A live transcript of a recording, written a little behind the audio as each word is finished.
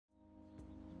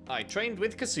I trained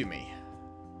with Kasumi.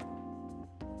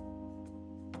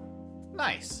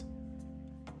 Nice.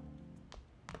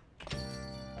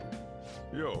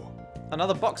 Yo.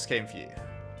 Another box came for you.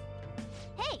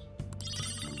 Hey.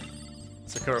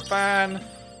 Sakura fan,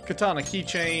 katana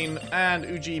keychain, and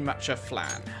Uji matcha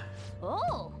flan.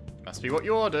 Oh. Must be what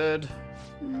you ordered.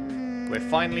 We're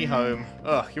finally home.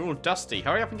 Ugh, you're all dusty.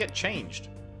 Hurry up and get changed.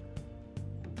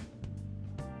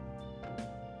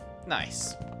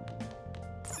 Nice.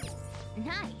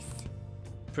 Nice.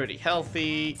 Pretty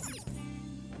healthy.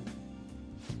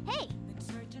 Hey.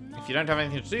 If you don't have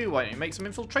anything to do, why don't you make some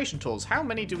infiltration tools? How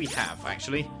many do we have,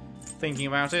 actually? Thinking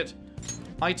about it.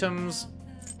 Items.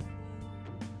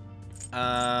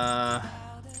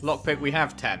 Lockpick, we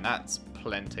have 10. That's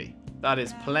plenty. That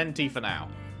is plenty for now.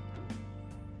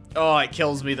 Oh, it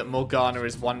kills me that Morgana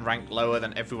is one rank lower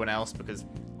than everyone else because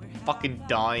fucking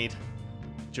died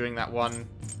during that one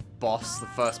boss, the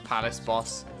first palace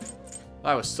boss.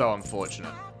 That was so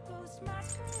unfortunate.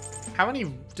 How many...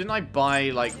 Didn't I buy,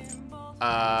 like,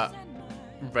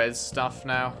 res stuff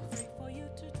now?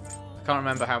 I can't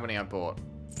remember how many I bought.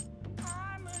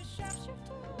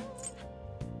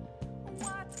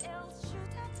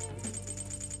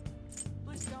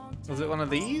 Was it one of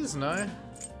these? No?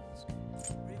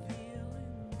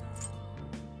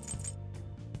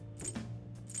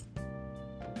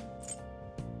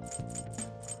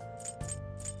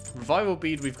 Revival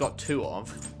bead we've got 2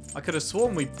 of. I could have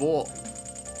sworn we bought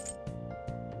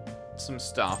some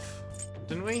stuff.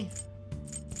 Didn't we?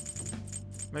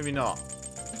 Maybe not.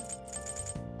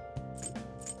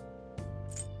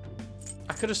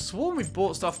 I could have sworn we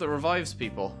bought stuff that revives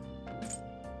people.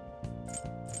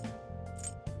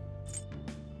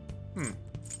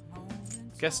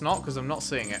 Guess not, because I'm not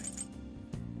seeing it.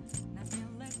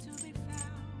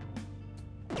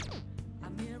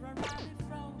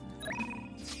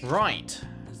 Right.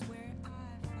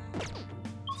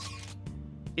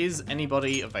 Is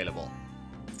anybody available?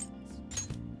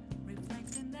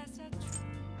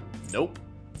 Nope.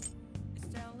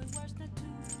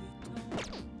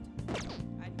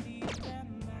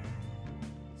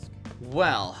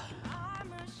 Well.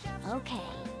 Okay.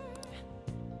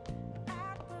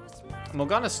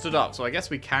 Morgana stood up, so I guess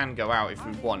we can go out if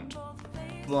we want.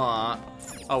 But...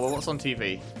 Oh, well, what's on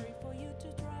TV?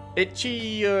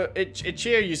 Ichiyo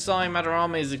Yusai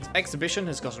Madarame's exhibition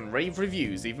has gotten rave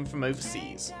reviews, even from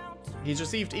overseas. He's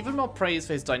received even more praise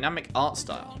for his dynamic art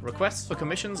style. Requests for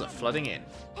commissions are flooding in.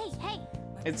 Hey, hey.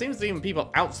 It seems that even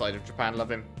people outside of Japan love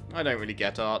him. I don't really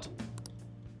get art.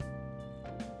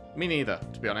 Me neither,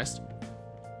 to be honest.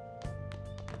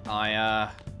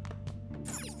 I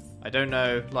don't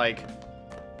know, like,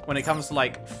 when it comes to,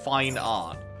 like, fine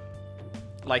art.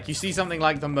 Like, you see something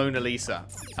like the Mona Lisa,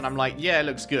 and I'm like, yeah, it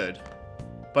looks good.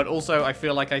 But also, I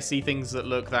feel like I see things that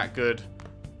look that good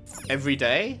every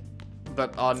day,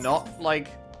 that are not, like,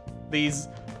 these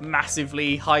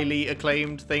massively, highly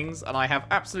acclaimed things, and I have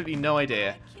absolutely no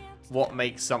idea what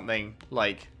makes something,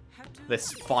 like,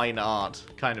 this fine art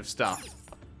kind of stuff.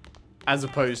 As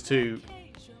opposed to,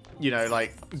 you know,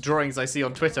 like, drawings I see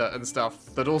on Twitter and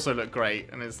stuff that also look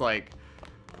great, and it's like,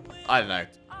 I don't know.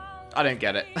 I don't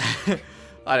get it.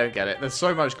 I don't get it. There's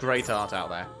so much great art out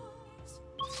there.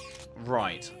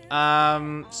 Right.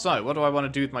 So, what do I want to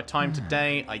do with my time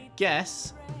today? I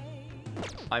guess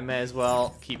I may as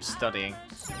well keep studying.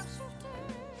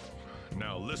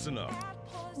 Now listen up.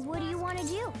 What do you want to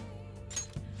do?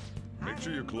 Make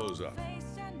sure your clothes up.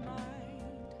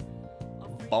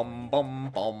 Bum, bum,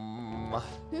 bum.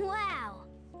 Wow.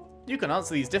 You can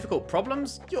answer these difficult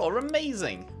problems? You're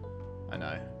amazing. I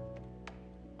know.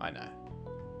 I know.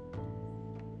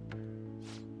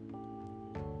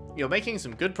 You're making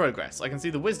some good progress. I can see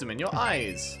the wisdom in your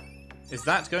eyes. Is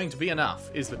that going to be enough,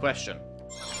 is the question.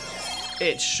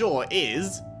 It sure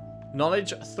is.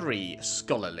 Knowledge 3,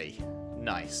 scholarly.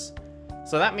 Nice.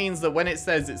 So that means that when it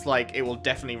says it's like, it will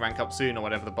definitely rank up soon, or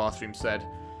whatever the bathroom said,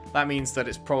 that means that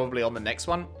it's probably on the next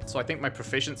one. So I think my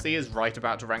proficiency is right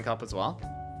about to rank up as well.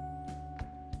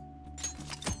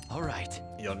 Alright.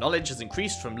 Your knowledge has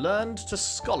increased from learned to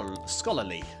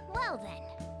scholarly. Well then.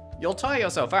 You'll tire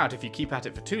yourself out if you keep at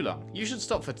it for too long. You should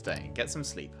stop for today and get some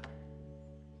sleep.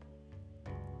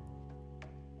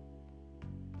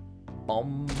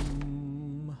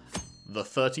 Bomb. The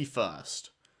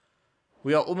 31st.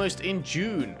 We are almost in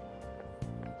June.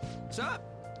 What's up?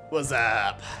 What's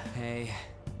up? Hey.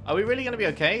 Are we really going to be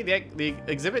okay? The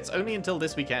exhibit's only until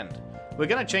this weekend. We're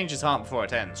going to change his heart before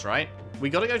it ends, right?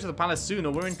 We got to go to the palace soon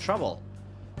or we're in trouble.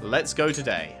 Let's go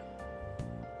today.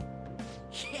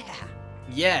 Yeah.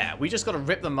 Yeah, we just got to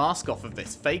rip the mask off of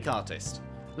this fake artist.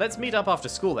 Let's meet up after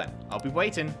school then. I'll be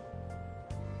waiting.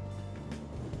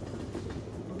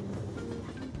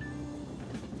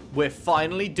 We're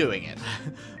finally doing it.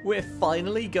 We're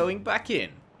finally going back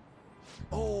in.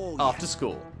 Oh, After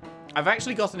school. I've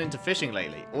actually gotten into fishing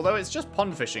lately, although it's just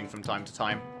pond fishing from time to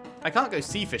time. I can't go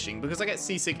sea fishing because I get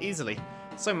seasick easily.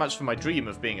 So much for my dream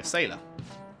of being a sailor.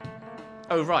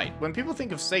 Oh right, when people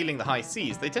think of sailing the high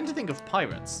seas, they tend to think of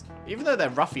pirates. Even though they're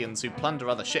ruffians who plunder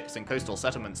other ships in coastal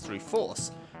settlements through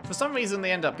force, for some reason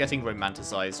they end up getting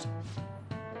romanticized.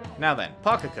 Now then,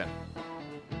 Parker-kun.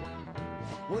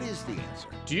 What is the answer?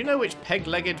 Do you know which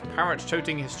peg-legged,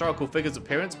 parrot-toting historical figure's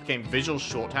appearance became visual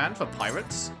shorthand for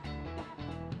pirates?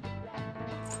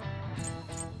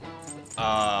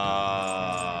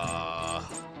 I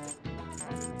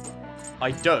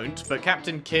don't, but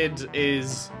Captain Kidd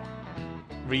is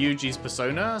Ryuji's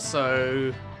persona,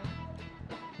 so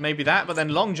maybe that, but then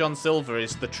Long John Silver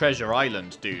is the Treasure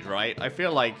Island dude, right? I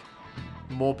feel like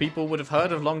more people would have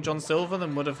heard of Long John Silver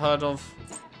than would have heard of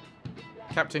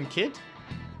Captain Kidd.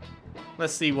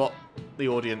 Let's see what the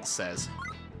audience says.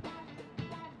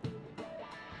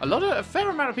 A fair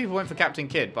amount of people went for Captain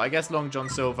Kidd, but I guess Long John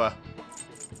Silver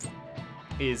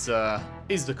is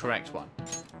the correct one.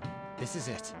 This is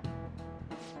it.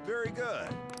 Very good.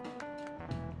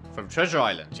 From Treasure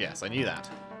Island, yes, I knew that.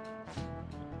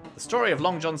 The story of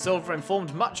Long John Silver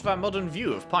informed much of our modern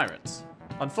view of pirates.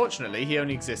 Unfortunately, he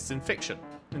only exists in fiction.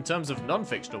 In terms of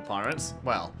non-fictional pirates,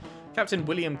 well, Captain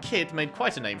William Kidd made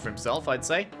quite a name for himself, I'd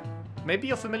say. Maybe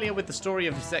you're familiar with the story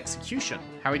of his execution,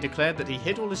 how he declared that he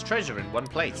hid all his treasure in one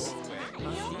place.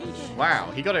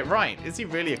 Wow, he got it right. Is he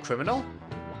really a criminal?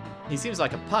 He seems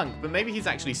like a punk, but maybe he's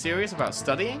actually serious about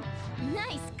studying?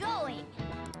 Nice going.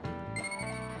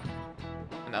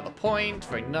 Another point.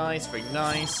 Very nice, very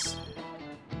nice.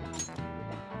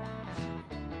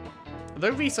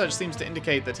 Though research seems to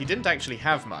indicate that he didn't actually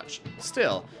have much,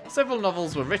 still, several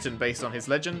novels were written based on his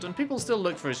legend, and people still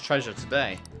look for his treasure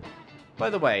today. By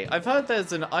the way, I've heard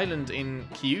there's an island in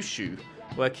Kyushu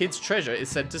where Kidd's treasure is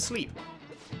said to sleep.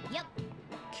 Yep.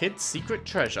 Kidd's secret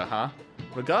treasure, huh?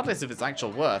 Regardless of its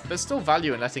actual worth, there's still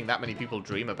value in letting that many people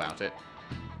dream about it.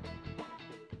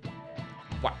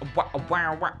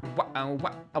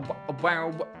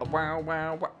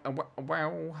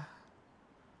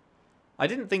 I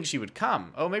didn't think she would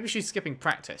come. Oh, maybe she's skipping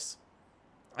practice.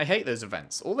 I hate those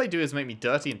events. All they do is make me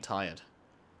dirty and tired.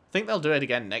 Think they'll do it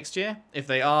again next year? If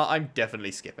they are, I'm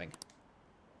definitely skipping.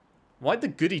 Why'd the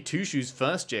goody two-shoes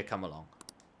first year come along?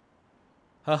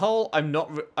 Her whole I'm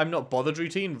not bothered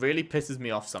routine really pisses me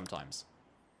off sometimes.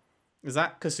 Is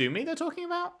that Kasumi they're talking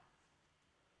about?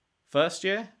 First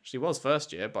year? She was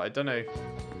first year, but I don't know.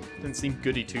 Didn't seem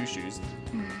goody two-shoes.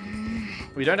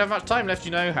 We don't have much time left,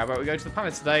 you know. How about we go to the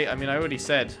palace today? I mean, I already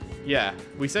said. Yeah,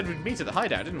 we said we'd meet at the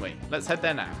hideout, didn't we? Let's head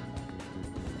there now.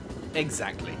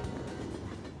 Exactly.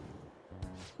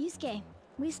 Yusuke,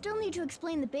 we still need to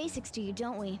explain the basics to you,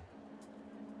 don't we?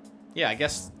 Yeah, I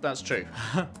guess that's true.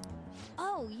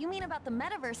 Oh, you mean about the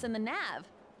metaverse and the nav?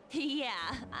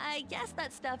 Yeah, I guess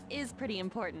that stuff is pretty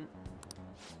important.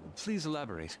 Please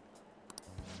elaborate.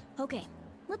 Okay,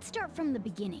 let's start from the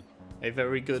beginning. A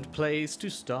very good place to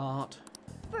start.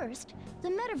 First, the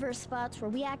metaverse spots where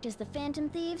we act as the Phantom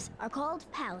Thieves are called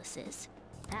palaces.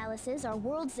 Palaces are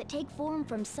worlds that take form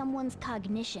from someone's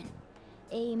cognition,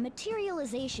 a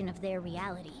materialization of their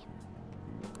reality.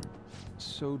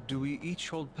 So do we each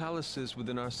hold palaces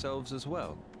within ourselves as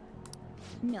well?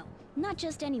 No, not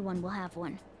just anyone will have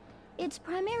one. It's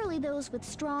primarily those with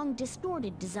strong,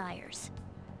 distorted desires.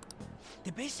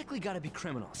 They basically gotta be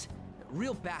criminals.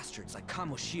 Real bastards like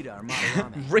Kamoshida or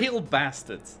Madarame. Real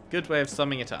bastards. Good way of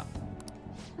summing it up.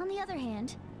 On the other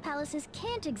hand, palaces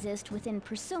can't exist within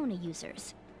persona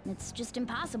users. It's just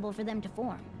impossible for them to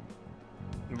form.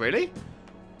 Really?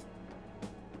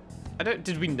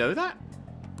 Did we know that?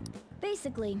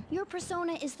 Basically, your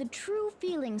persona is the true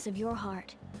feelings of your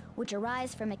heart, which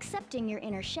arise from accepting your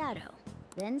inner shadow.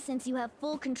 Then, since you have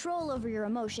full control over your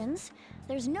emotions,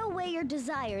 there's no way your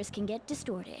desires can get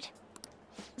distorted.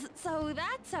 So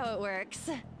that's how it works.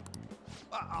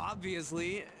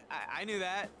 Obviously, I knew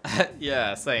that.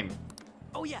 Yeah, same.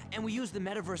 Oh yeah, and we use the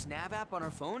Metaverse Nav app on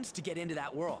our phones to get into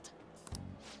that world.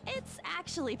 It's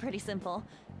actually pretty simple.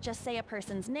 Just say a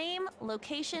person's name,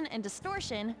 location, and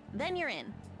distortion, then you're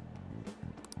in.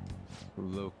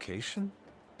 Location?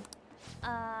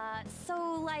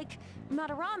 So like,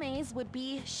 Madarame's would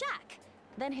be shack.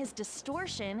 Then his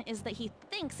distortion is that he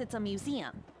thinks it's a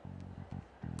museum.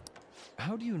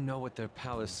 How do you know what their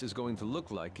palace is going to look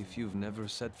like if you've never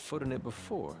set foot in it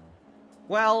before?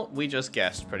 Well, we just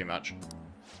guessed, pretty much.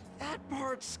 That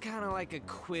part's kind of like a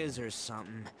quiz or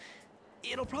something.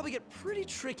 It'll probably get pretty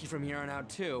tricky from here on out,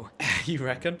 too. You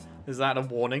reckon? Is that a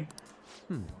warning?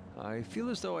 I feel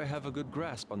as though I have a good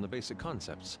grasp on the basic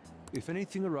concepts. If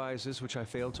anything arises which I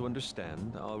fail to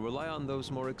understand, I'll rely on those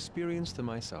more experienced than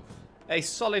myself. A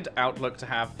solid outlook to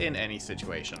have in any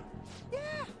situation. Yeah,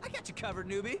 I got you covered,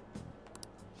 newbie.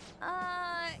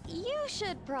 You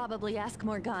should probably ask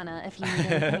Morgana if you need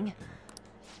anything.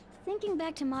 Thinking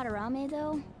back to Madarame,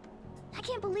 though, I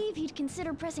can't believe he'd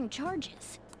consider pressing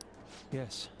charges.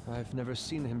 Yes, I've never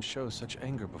seen him show such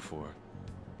anger before.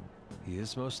 He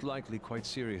is most likely quite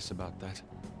serious about that.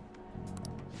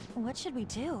 What should we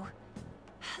do?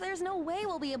 There's no way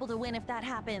we'll be able to win if that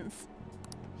happens.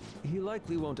 He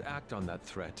likely won't act on that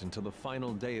threat until the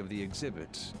final day of the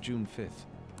exhibit, June 5th.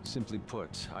 Simply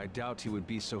put, I doubt he would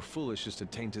be so foolish as to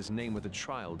taint his name with a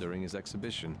trial during his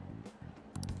exhibition.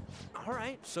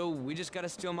 Alright, so we just gotta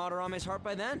steal Madarame's heart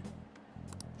by then.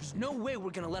 There's no way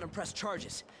we're gonna let him press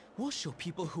charges. We'll show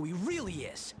people who he really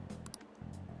is.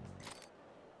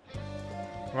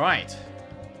 Right.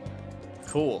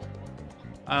 Cool.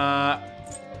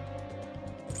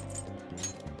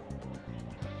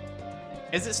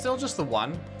 Is it still just the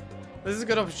one? This is a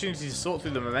good opportunity to sort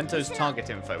through the mementos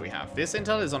target info we have. This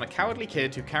intel is on a cowardly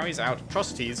kid who carries out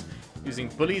atrocities using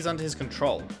bullies under his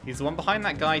control. He's the one behind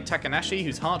that guy Takanashi,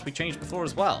 whose heart we changed before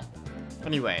as well.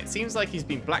 Anyway, it seems like he's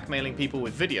been blackmailing people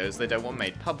with videos they don't want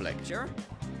made public. Sure?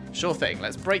 Sure thing,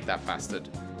 let's break that bastard.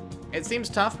 It seems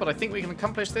tough, but I think we can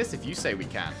accomplish this if you say we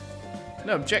can.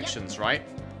 No objections, right?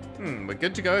 We're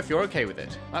good to go if you're okay with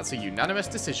it. That's a unanimous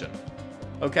decision.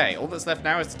 Okay, all that's left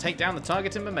now is to take down the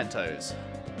target in mementos.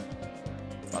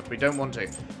 But we don't want to.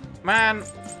 Man,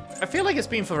 I feel like it's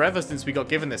been forever since we got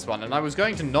given this one, and I was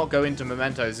going to not go into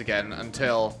mementos again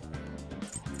until,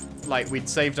 like, we'd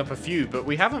saved up a few, but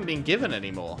we haven't been given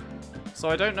any more. So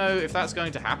I don't know if that's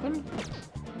going to happen.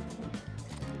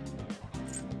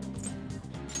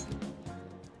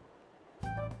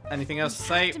 Anything else to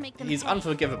say? He's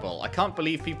unforgivable. I can't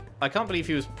believe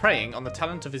he was preying on the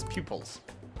talent of his pupils.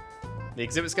 The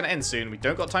exhibit's gonna end soon. We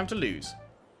don't got time to lose.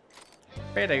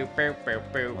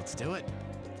 Let's do it.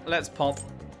 Let's pop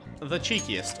the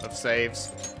cheekiest of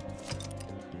saves.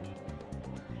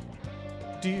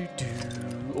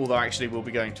 Although actually we'll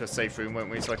be going to a safe room, won't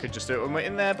we? So I could just do it when we're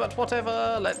in there, but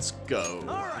whatever. Let's go.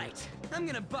 Alright, I'm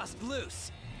gonna bust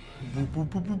loose.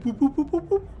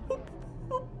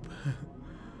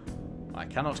 I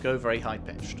cannot go very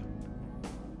high-pitched.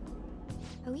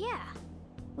 Oh yeah,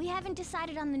 we haven't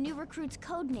decided on the new recruit's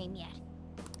code name yet.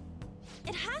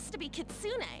 It has to be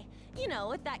Kitsune. You know,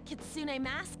 with that Kitsune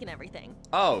mask and everything.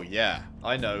 Oh, yeah.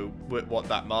 I know what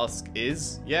that mask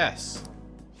is. Yes.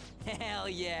 Hell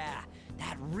yeah,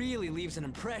 that really leaves an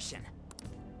impression.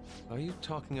 Are you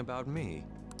talking about me?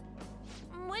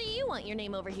 What do you want your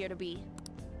name over here to be?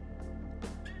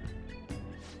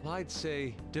 I'd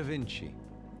say Da Vinci.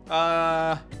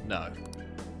 No.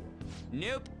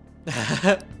 Nope.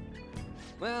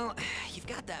 Well, you've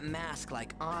got that mask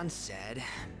like On said,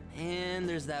 and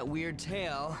there's that weird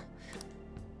tail.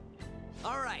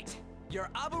 Alright, you're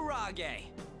Aburage.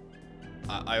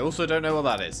 I also don't know what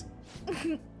that is.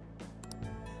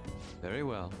 Very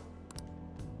well.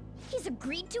 He's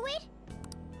agreed to it?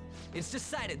 It's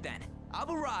decided then.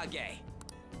 Aburage.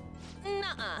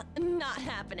 Nuh-uh, not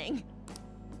happening.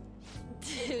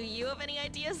 Do you have any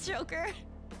ideas, Joker?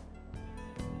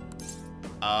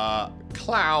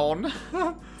 Clown.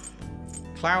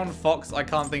 Clown, Fox, I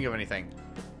can't think of anything.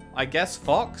 I guess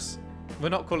Fox? We're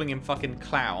not calling him fucking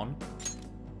Clown.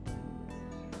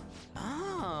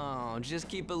 Oh, just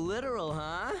keep it literal,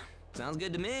 huh? Sounds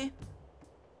good to me.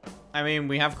 I mean,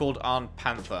 we have called Aunt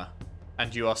Panther,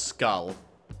 and you are Skull.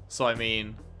 So, I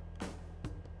mean,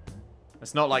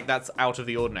 it's not like that's out of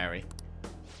the ordinary.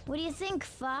 What do you think,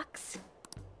 Fox?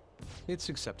 It's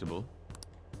acceptable.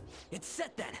 It's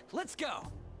set then. Let's go.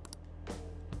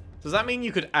 Does that mean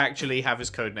you could actually have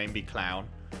his codename be Clown?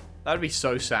 That would be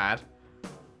so sad.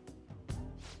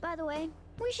 By the way,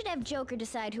 we should have Joker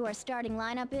decide who our starting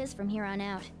lineup is from here on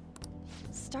out.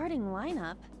 Starting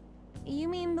lineup? You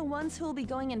mean the ones who'll be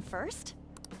going in first?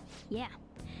 Yeah.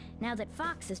 Now that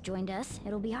Fox has joined us,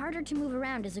 it'll be harder to move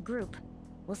around as a group.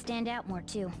 We'll stand out more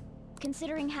too.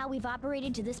 Considering how we've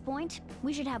operated to this point,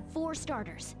 we should have 4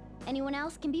 starters. Anyone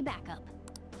else can be backup.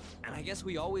 And I guess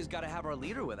we always gotta have our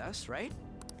leader with us, right?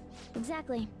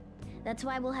 Exactly. That's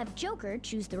why we'll have Joker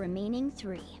choose the remaining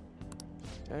 3.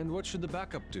 And what should the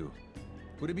backup do?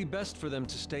 Would it be best for them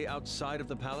to stay outside of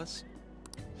the palace?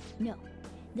 No.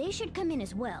 They should come in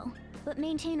as well, but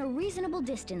maintain a reasonable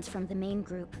distance from the main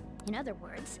group. In other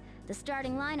words, the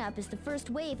starting lineup is the first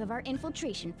wave of our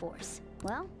infiltration force.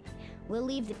 Well, we'll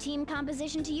leave the team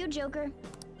composition to you, Joker.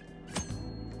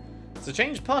 To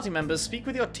change party members, speak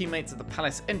with your teammates at the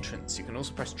palace entrance. You can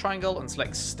also press triangle and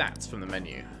select stats from the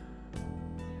menu.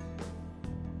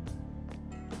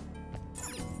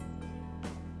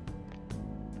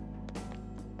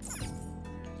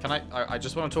 Can I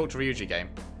just want to talk to Ryuji game,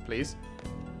 please.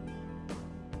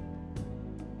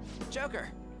 Joker.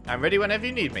 I'm ready whenever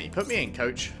you need me. Put me in,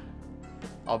 coach.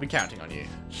 I'll be counting on you.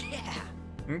 Yeah.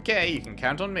 Okay, you can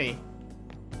count on me.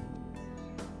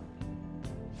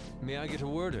 May I get a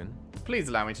word in? Please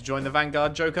allow me to join the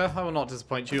Vanguard, Joker. I will not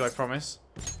disappoint you, I promise.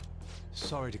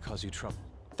 Sorry to cause you trouble.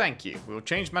 Thank you. We will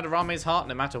change Madarame's heart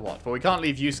no matter what, but we can't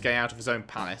leave Yusuke out of his own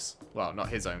palace. Well, not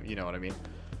his own, you know what I mean.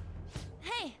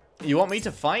 Hey. You want me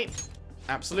to fight?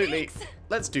 Absolutely. Thanks.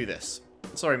 Let's do this.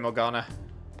 Sorry, Morgana.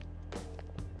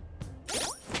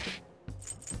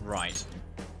 Right.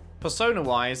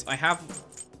 Persona-wise, I have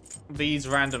these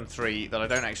random 3 that I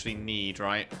don't actually need,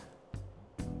 right?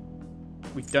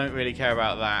 We don't really care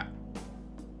about that.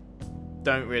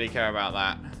 Don't really care about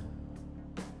that.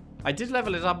 I did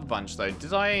level it up a bunch, though.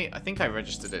 Did I? I think I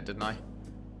registered it, didn't I?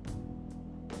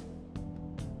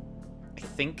 I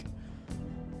think.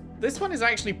 This one is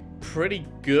actually pretty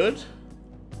good.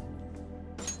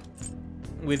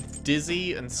 With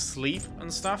dizzy and sleep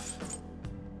and stuff.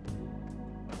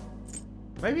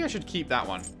 Maybe I should keep that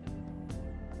one.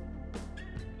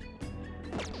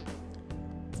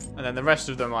 And then the rest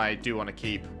of them I do want to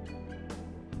keep.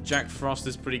 Jack Frost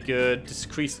is pretty good.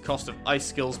 Decrease the cost of ice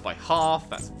skills by half.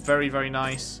 That's very, very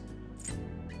nice.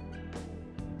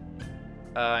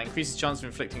 Increases chance of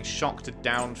inflicting shock to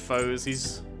downed foes.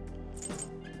 He's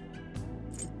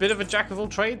a bit of a jack of all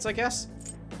trades, I guess.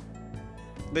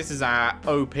 This is our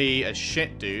OP as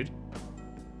shit, dude.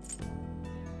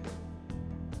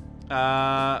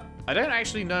 I don't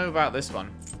actually know about this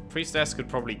one. Priestess could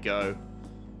probably go.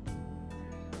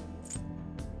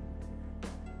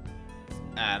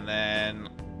 And then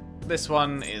this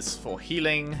one is for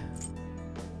healing.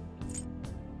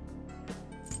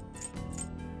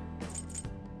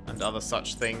 And other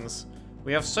such things.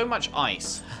 We have so much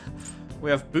ice.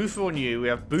 We have Bufu on you. We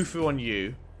have Bufu on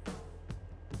you.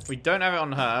 We don't have it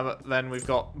on her, but then we've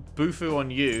got Bufu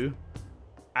on you.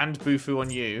 And Bufu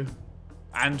on you.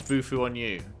 And Bufu on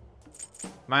you.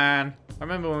 Man, I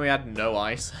remember when we had no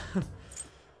ice.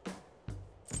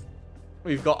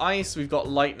 We've got ice, we've got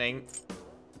lightning.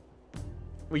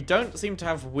 We don't seem to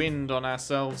have wind on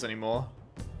ourselves anymore.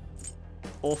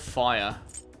 Or fire.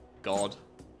 God.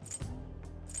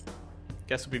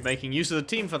 Guess we'll be making use of the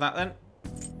team for that then.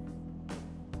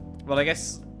 Well, I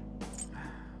guess...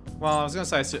 Well, I was going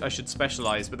to say I should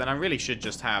specialize, but then I really should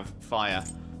just have fire.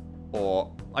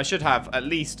 Or I should have at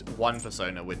least one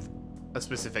persona with a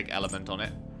specific element on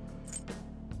it.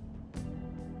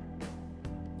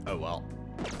 Oh well.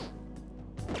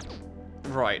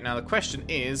 Right, now the question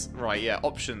is... Right, yeah,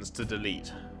 options to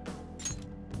delete.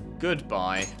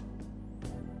 Goodbye.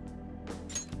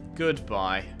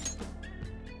 Goodbye.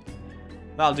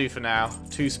 That'll do for now.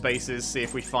 2 spaces, see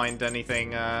if we find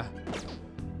anything,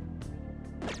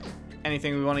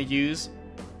 anything we want to use.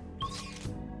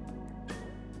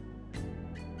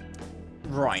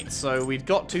 Right, so we'd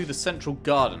got to the central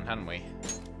garden, hadn't we?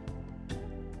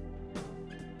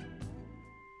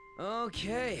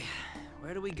 Okay,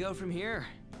 where do we go from here?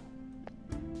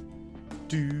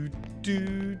 Do,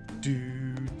 do,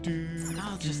 do, do.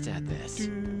 I'll just add this.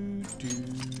 Do, do,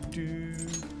 do.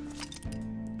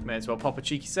 May as well pop a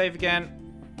cheeky save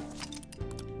again.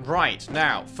 Right,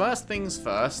 now, first things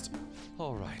first.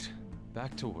 All right,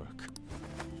 back to work.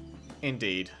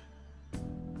 Indeed.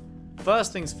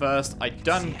 First things first, I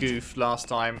done goofed last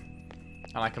time,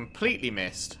 and I completely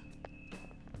missed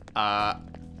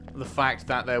the fact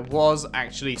that there was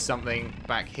actually something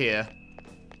back here.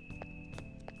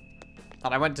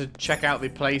 And I went to check out the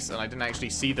place, and I didn't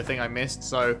actually see the thing I missed,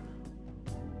 so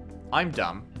I'm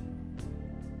dumb.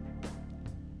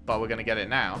 But we're going to get it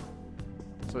now,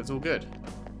 so it's all good.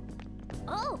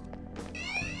 Oh!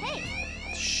 Hey!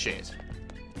 Shit.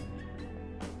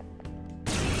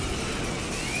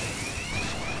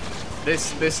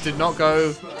 This did not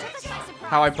go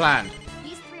how I planned.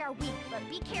 These 3 are weak, but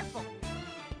be careful.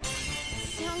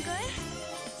 Sound good?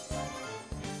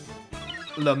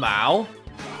 Lamau.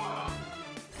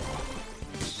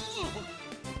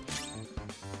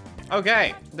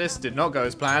 Okay, this did not go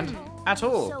as planned at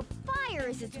all. So fire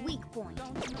is its weak point.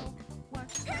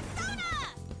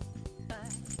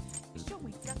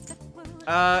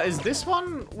 Is this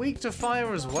one weak to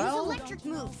fire as Use well? electric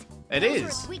moves. It Those are is.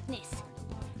 its weakness.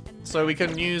 So we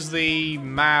can use the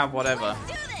Mab whatever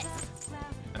Do this!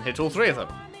 and hit all 3 of them.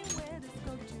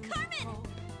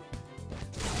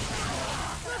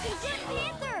 Look at Jet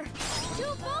Panther! 2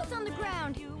 balls on the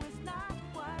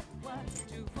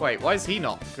Wait, why is he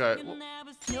not go?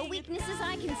 No weaknesses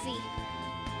I can see.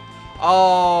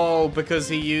 Oh, because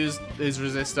he used his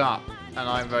resist up, and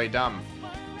I'm very dumb.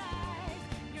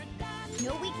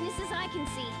 No weaknesses I can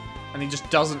see. And he just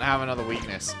doesn't have another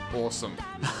weakness. Awesome.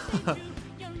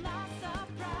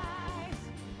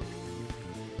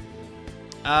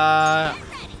 I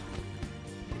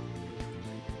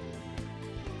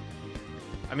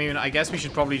mean, I guess we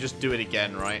should probably just do it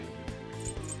again, right?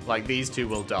 Like, these two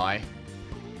will die.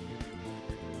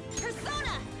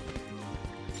 Persona!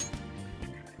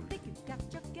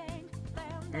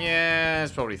 Yeah,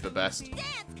 it's probably for the best. Dance,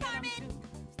 Carmen!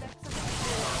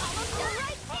 Almost done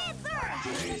right, Panther!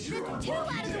 Two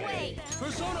out of the way!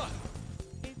 Persona!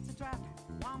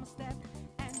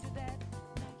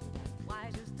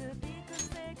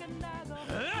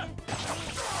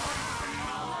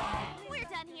 We're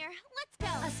done here. Let's go.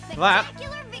 A That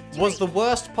spectacular victory. was the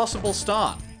worst possible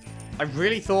start. I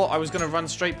really thought I was going to run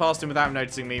straight past him without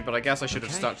noticing me, but I guess I should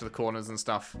have stuck to the corners and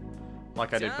stuff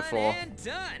like I did before. Done and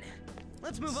done.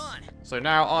 Let's move on. So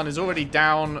now Arn is already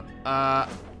down, down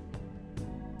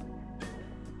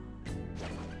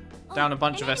a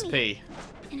bunch an of enemy.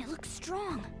 SP. And it looks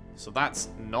strong. So that's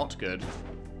not good.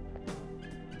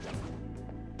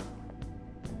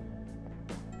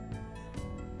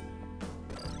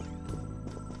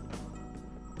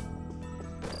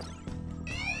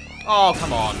 Oh,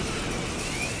 come on.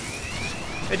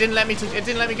 It didn't let me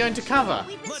go into cover.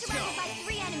 We've been surrounded by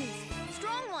 3 enemies.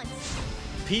 Strong ones.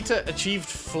 Peter achieved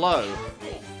flow.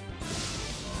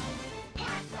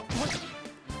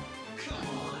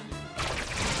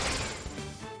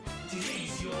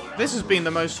 This has been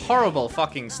the most horrible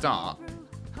fucking start.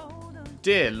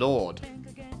 Dear Lord.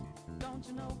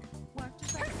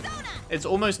 It's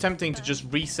almost tempting to just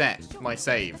reset my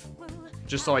save,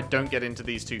 just so I don't get into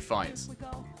these two fights.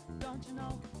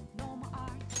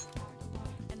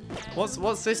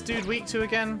 What's this dude weak to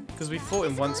again? Because we fought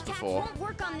him once before. Won't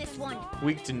work on this one.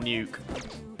 Weak to nuke.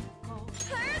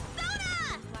 Persona!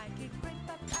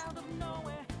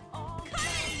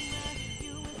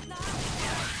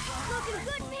 Looking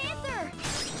good, Panther.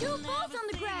 2 balls on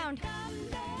the ground.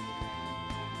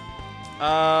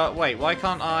 Wait, why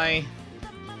can't I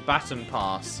baton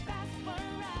pass?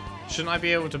 Shouldn't I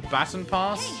be able to baton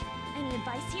pass? Hey, any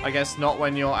advice here? I guess not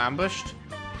when you're ambushed.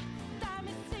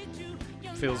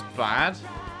 Feels bad.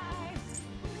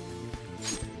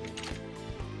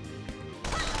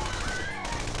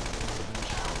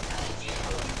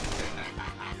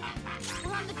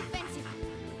 We're on the defensive.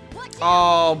 Watch out.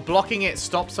 Oh, blocking it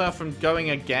stops her from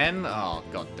going again? Oh,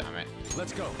 god damn it.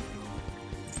 Let's go.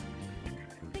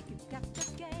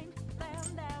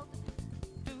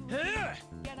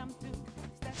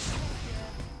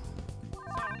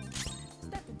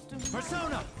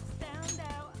 Persona!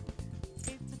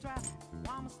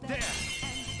 There!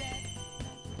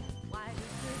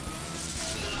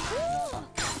 Cool.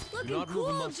 Looking Not moving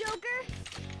cool, much. Joker.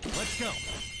 Let's go.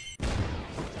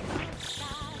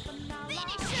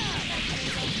 Finish him.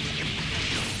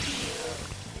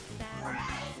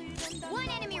 1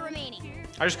 enemy remaining.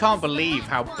 I just can't believe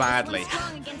how One badly,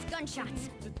 strong against gunshots.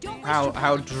 Don't waste how your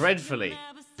bullets. dreadfully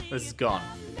this has gone.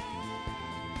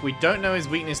 We don't know his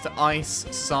weakness to ice,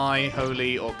 psi,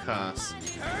 holy, or curse.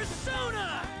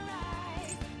 Persona!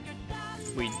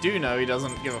 We do know he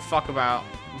doesn't give a fuck about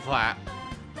that.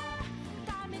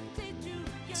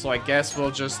 So I guess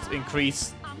we'll just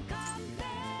increase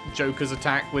Joker's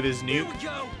attack with his Here nuke. we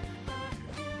go.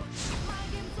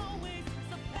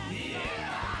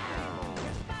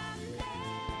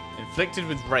 Inflicted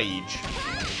with rage.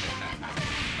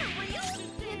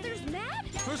 Panther's mad?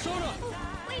 Persona!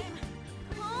 Wait,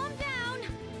 calm down.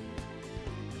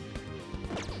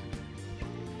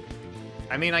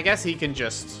 I mean, I guess he can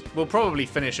just... We'll probably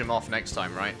finish him off next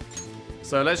time, right?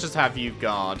 So let's just have you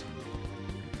guard.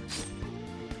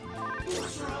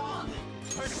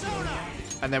 Persona!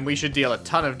 And then we should deal a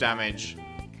ton of damage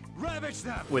Ravage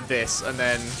them! with this, and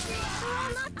then... We're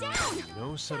all knocked down.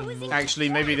 No sudden was move. Actually,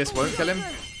 maybe this won't kill him.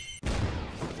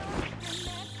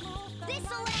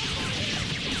 This'll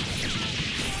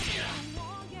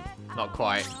Not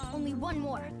quite. Only 1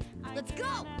 more. Let's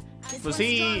go. This Was one's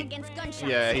he- strong against gunshots.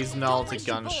 Yeah, he's null Don't to waste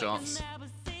your bullets. gunshots.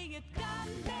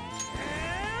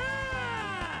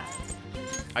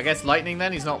 I guess lightning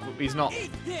then? He's not...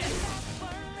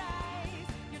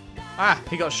 Ah,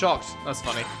 he got shocked. That's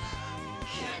funny.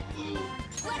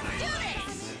 Let's do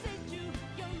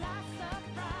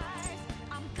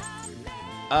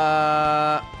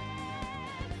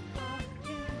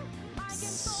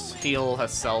this. Heal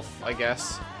herself, I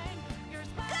guess.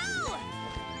 Go.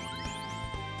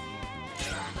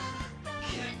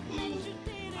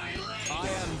 I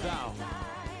am thou.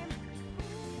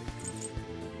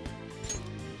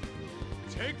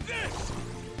 Take this!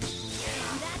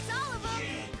 That's all of them.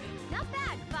 Not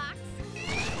bad, Fox.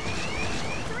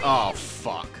 Oh,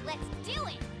 fuck. Let's do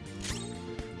it.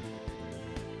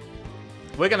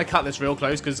 We're going to cut this real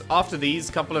close, because after these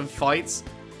couple of fights,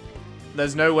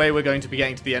 there's no way we're going to be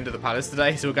getting to the end of the palace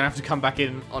today, so we're going to have to come back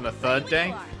in on a third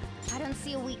day. I don't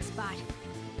see a weak spot.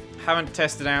 Haven't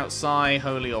tested out Psy,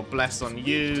 Holy, or Bless on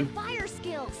you. Fire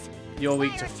skills. You're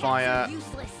weak to attacks fire. are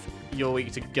useless. You're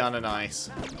weak to gun and ice.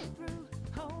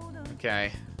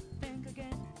 Okay.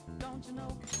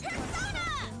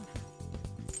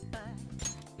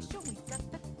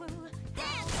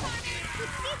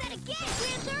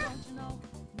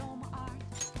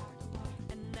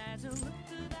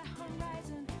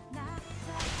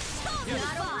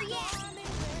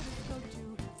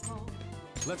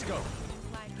 Let's go.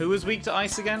 Who was weak to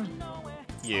ice again?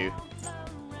 You.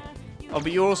 Oh,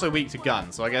 but you're also weak to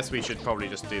gun, so I guess we should probably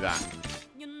just do that.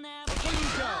 Oh,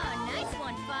 nice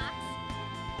one, Fox.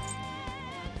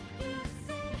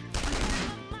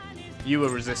 You were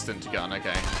resistant to gun,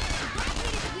 okay.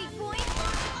 Weak point.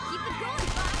 Keep it going,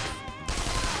 Fox.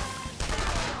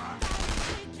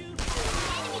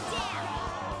 Enemy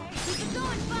down. Keep it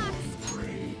going, Fox.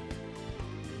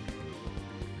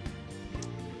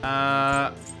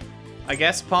 I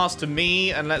guess pass to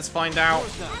me, and let's find out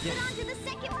Pass it on to the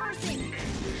second person.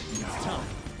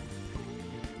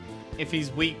 if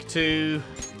he's weak to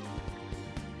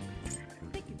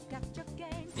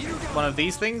one of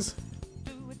these things.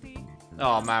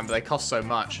 Oh man, but they cost so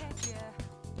much.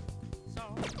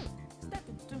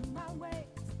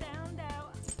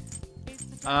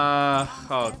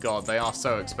 Oh god, they are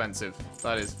so expensive.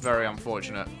 That is very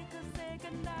unfortunate.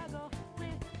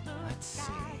 Let's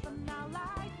see.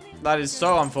 That is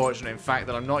so unfortunate, in fact,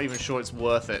 that I'm not even sure it's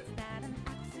worth it.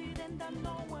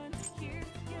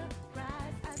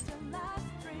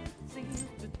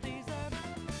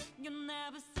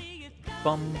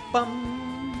 Bum bum.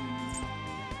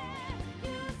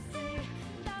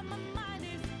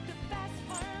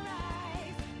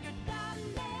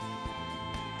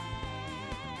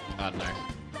 I don't know.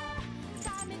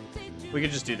 We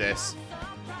could just do this.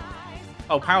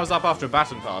 Oh, powers up after a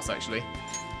baton pass, actually.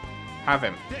 Have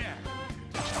him.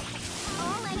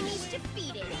 All enemies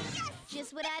defeated.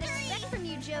 Just what I'd expect from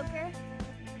you, Joker.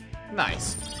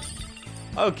 Nice.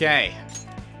 Okay.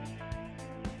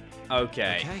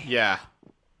 Okay. Yeah.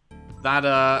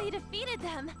 That, We defeated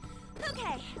them.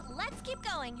 Okay, let's keep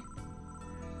going.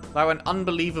 that went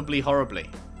unbelievably horribly.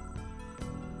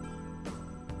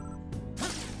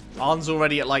 Arn's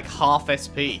already at like half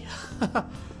SP.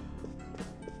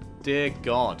 Dear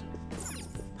God.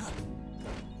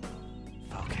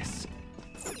 Focus.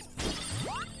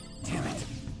 Damn it.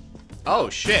 Oh,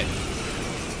 shit.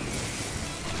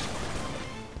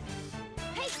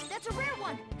 Hey, that's a rare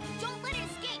one. Don't let it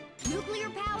escape. Nuclear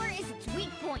power is its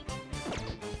weak point.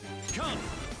 Come.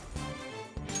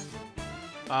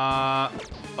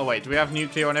 Oh wait, do we have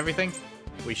nuclear on everything?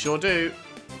 We sure do.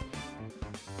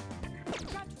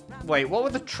 Wait, what were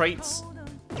the traits?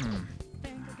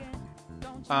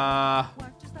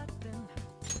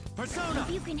 Persona.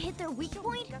 If you can hit their weak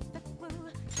point,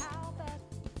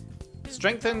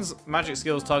 Strengthens magic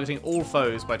skills targeting all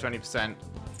foes by 20%.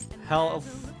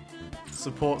 Health,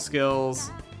 support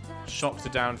skills, shock to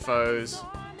down foes,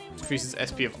 decreases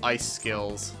SP of ice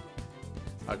skills.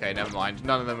 Okay, never mind.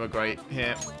 None of them are great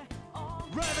here.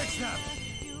 Ravage them.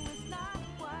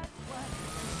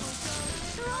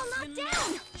 they're all knocked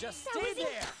down. Just That stay was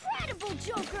there. incredible,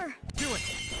 Joker. Do it.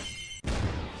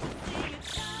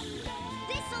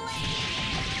 This'll end.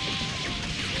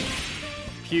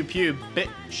 Pew pew,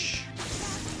 bitch.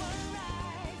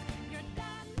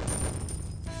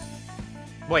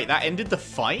 Wait, that ended the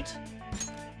fight?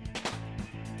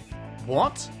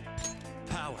 What?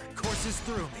 Power courses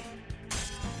through me.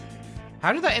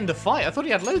 How did that end the fight? I thought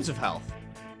he had loads of health.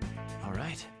 All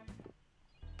right.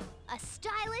 A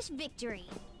stylish victory.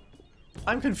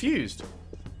 I'm confused.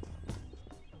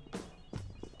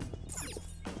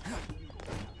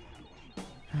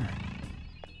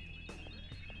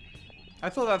 I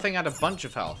thought that thing had a bunch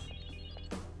of health.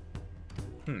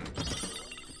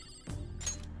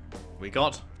 We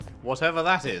got whatever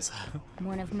that is.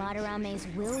 One of Madarame's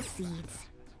will seeds.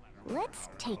 Let's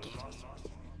take it.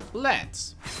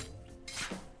 Let's.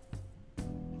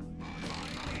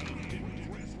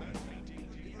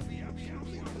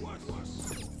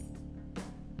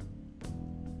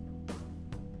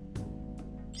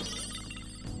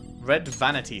 Red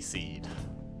Vanity Seed.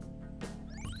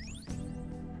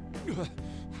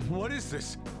 What is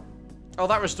this? Oh,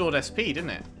 that restored SP,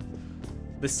 didn't it?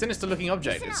 This sinister-looking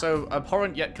object. It's so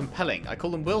abhorrent yet compelling. I call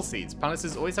them will seeds.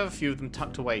 Palaces always have a few of them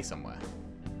tucked away somewhere.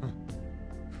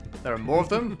 There are more of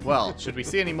them? Well, should we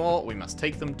see any more, we must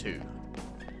take them too.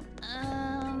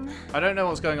 I don't know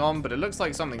what's going on, but it looks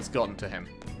like something's gotten to him.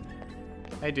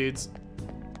 Hey, dudes.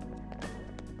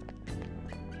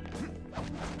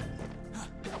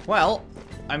 Well,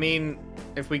 I mean,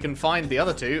 if we can find the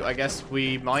other two, I guess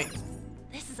we might...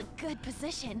 This is a good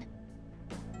position.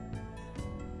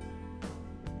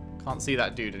 Can't see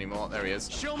that dude anymore. There he is.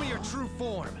 Show me your true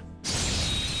form.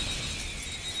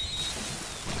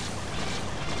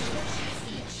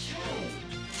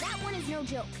 That one is no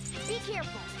joke. Be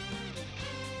careful.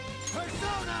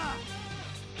 Persona!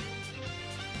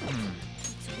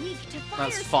 It's weak to fire.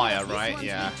 That's fire, spells. This right? one's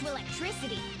Yeah. weak to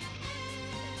electricity.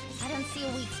 I don't see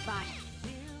a weak spot.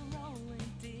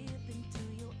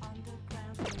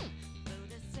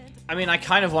 I mean, I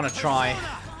kind of want to try,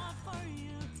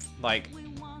 like,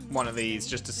 one of these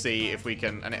just to see if we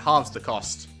can... And it halves the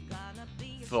cost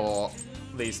for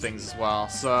these things as well.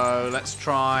 So, let's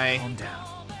try... Calm down.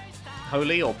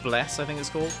 Holy or Bless, I think it's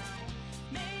called.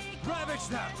 Ravage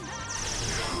them.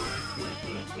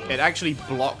 It actually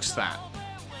blocks that.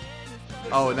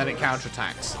 Oh, and then it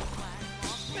counterattacks.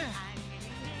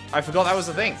 I forgot that was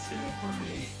the thing.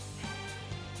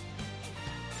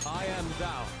 I am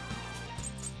thou.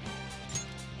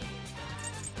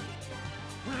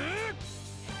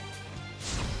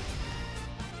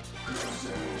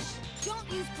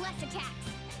 Don't use bless attacks.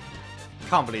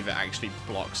 Can't believe it actually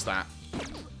blocks that.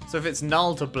 So if it's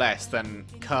null to Bless, then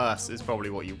Curse is probably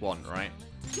what you want, right?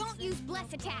 Don't use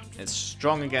bless attacks. It's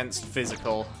strong against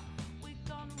physical.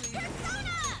 Persona!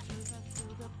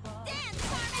 Dance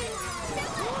for me!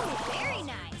 Ooh, very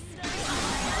nice.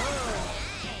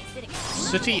 Nice. It explodes.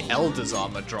 Sooty Elder's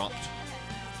armor dropped.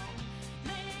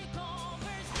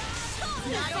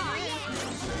 Not over yet.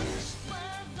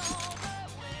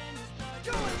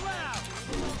 Going loud.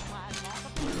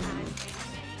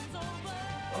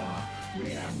 We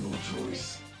have no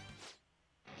choice.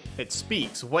 It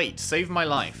speaks. Wait, save my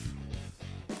life.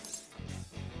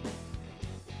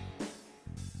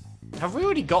 Have we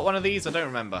already got one of these? I don't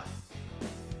remember.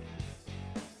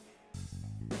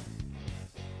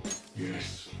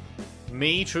 Yes.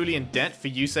 Me, truly in debt for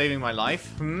you saving my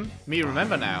life? Me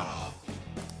remember now.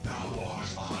 Now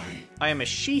was I. I am a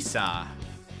Shisa.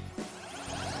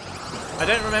 I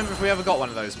don't remember if we ever got one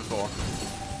of those before.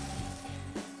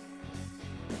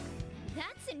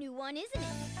 That's a new one, isn't it?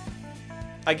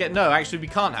 No, actually we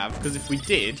can't have, because if we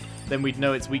did, then we'd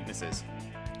know its weaknesses.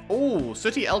 Oh,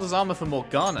 Sooty Elder's armor for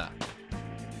Morgana.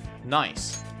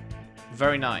 Nice.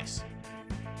 Very nice.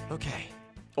 Okay.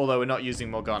 Although we're not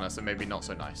using Morgana, so maybe not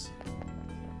so nice.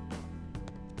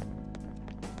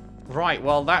 Right,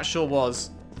 well that sure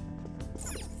was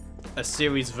a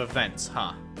series of events,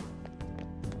 huh?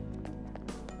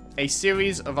 A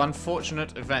series of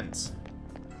unfortunate events.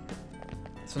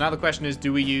 So now the question is,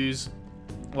 do we use...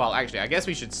 Well, actually, I guess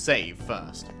we should save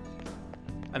first.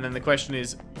 And then the question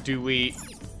is, do we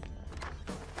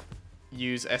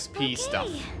use SP stuff?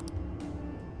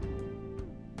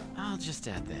 I'll just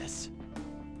add this.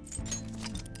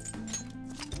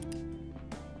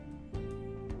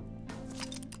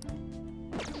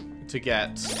 To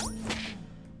get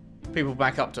people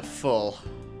back up to full.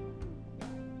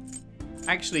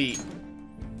 Actually,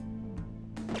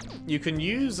 you can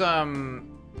use,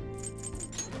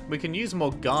 we can use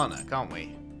Morgana, can't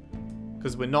we?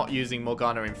 Because we're not using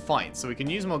Morgana in fights, so we can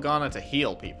use Morgana to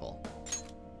heal people.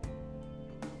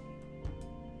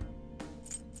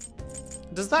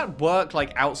 Does that work,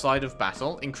 like, outside of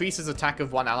battle? Increases attack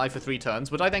of one ally for 3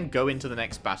 turns. Would I then go into the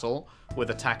next battle with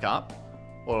attack up?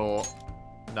 Or...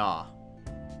 nah.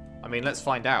 I mean, let's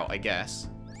find out, I guess.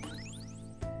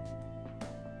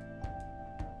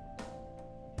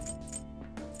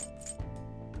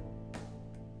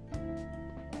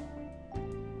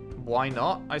 Why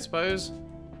not, I suppose?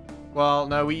 Well,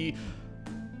 no, we're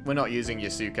not using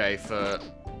Yasuke for...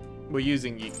 We're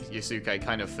using Yasuke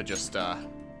kind of for just,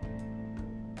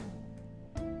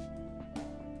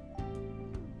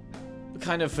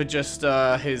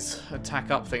 his attack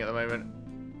up thing at the moment.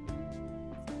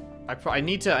 I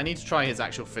need to try his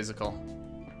actual physical.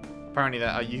 Apparently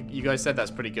that you guys said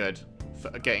that's pretty good for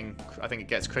getting, I think it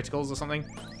gets criticals or something,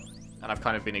 and I've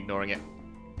kind of been ignoring it.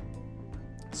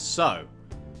 So,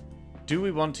 do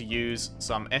we want to use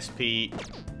some SP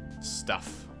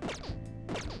stuff?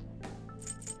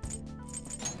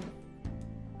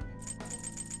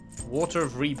 Water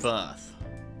of Rebirth.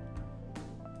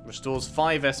 Restores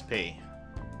 5 SP.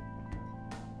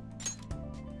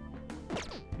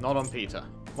 Not on Peter.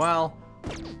 Well,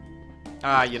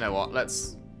 You know what?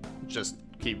 Let's just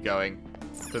keep going.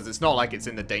 Because it's not like it's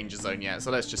in the danger zone yet,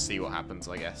 so let's just see what happens,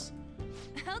 I guess.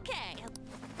 Okay.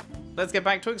 Let's get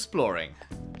back to exploring.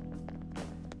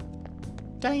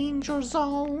 Danger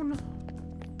zone.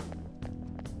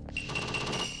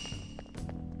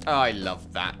 Oh, I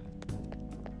love that.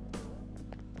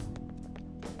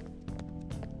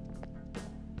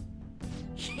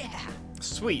 Yeah.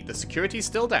 Sweet, the security's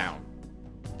still down.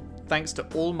 Thanks to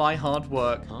all my hard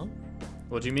work. Huh?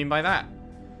 What do you mean by that?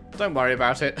 Don't worry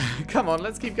about it. Come on,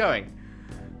 let's keep going.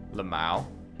 Lamau.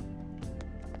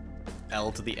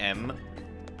 L to the M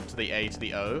to the A to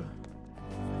the O.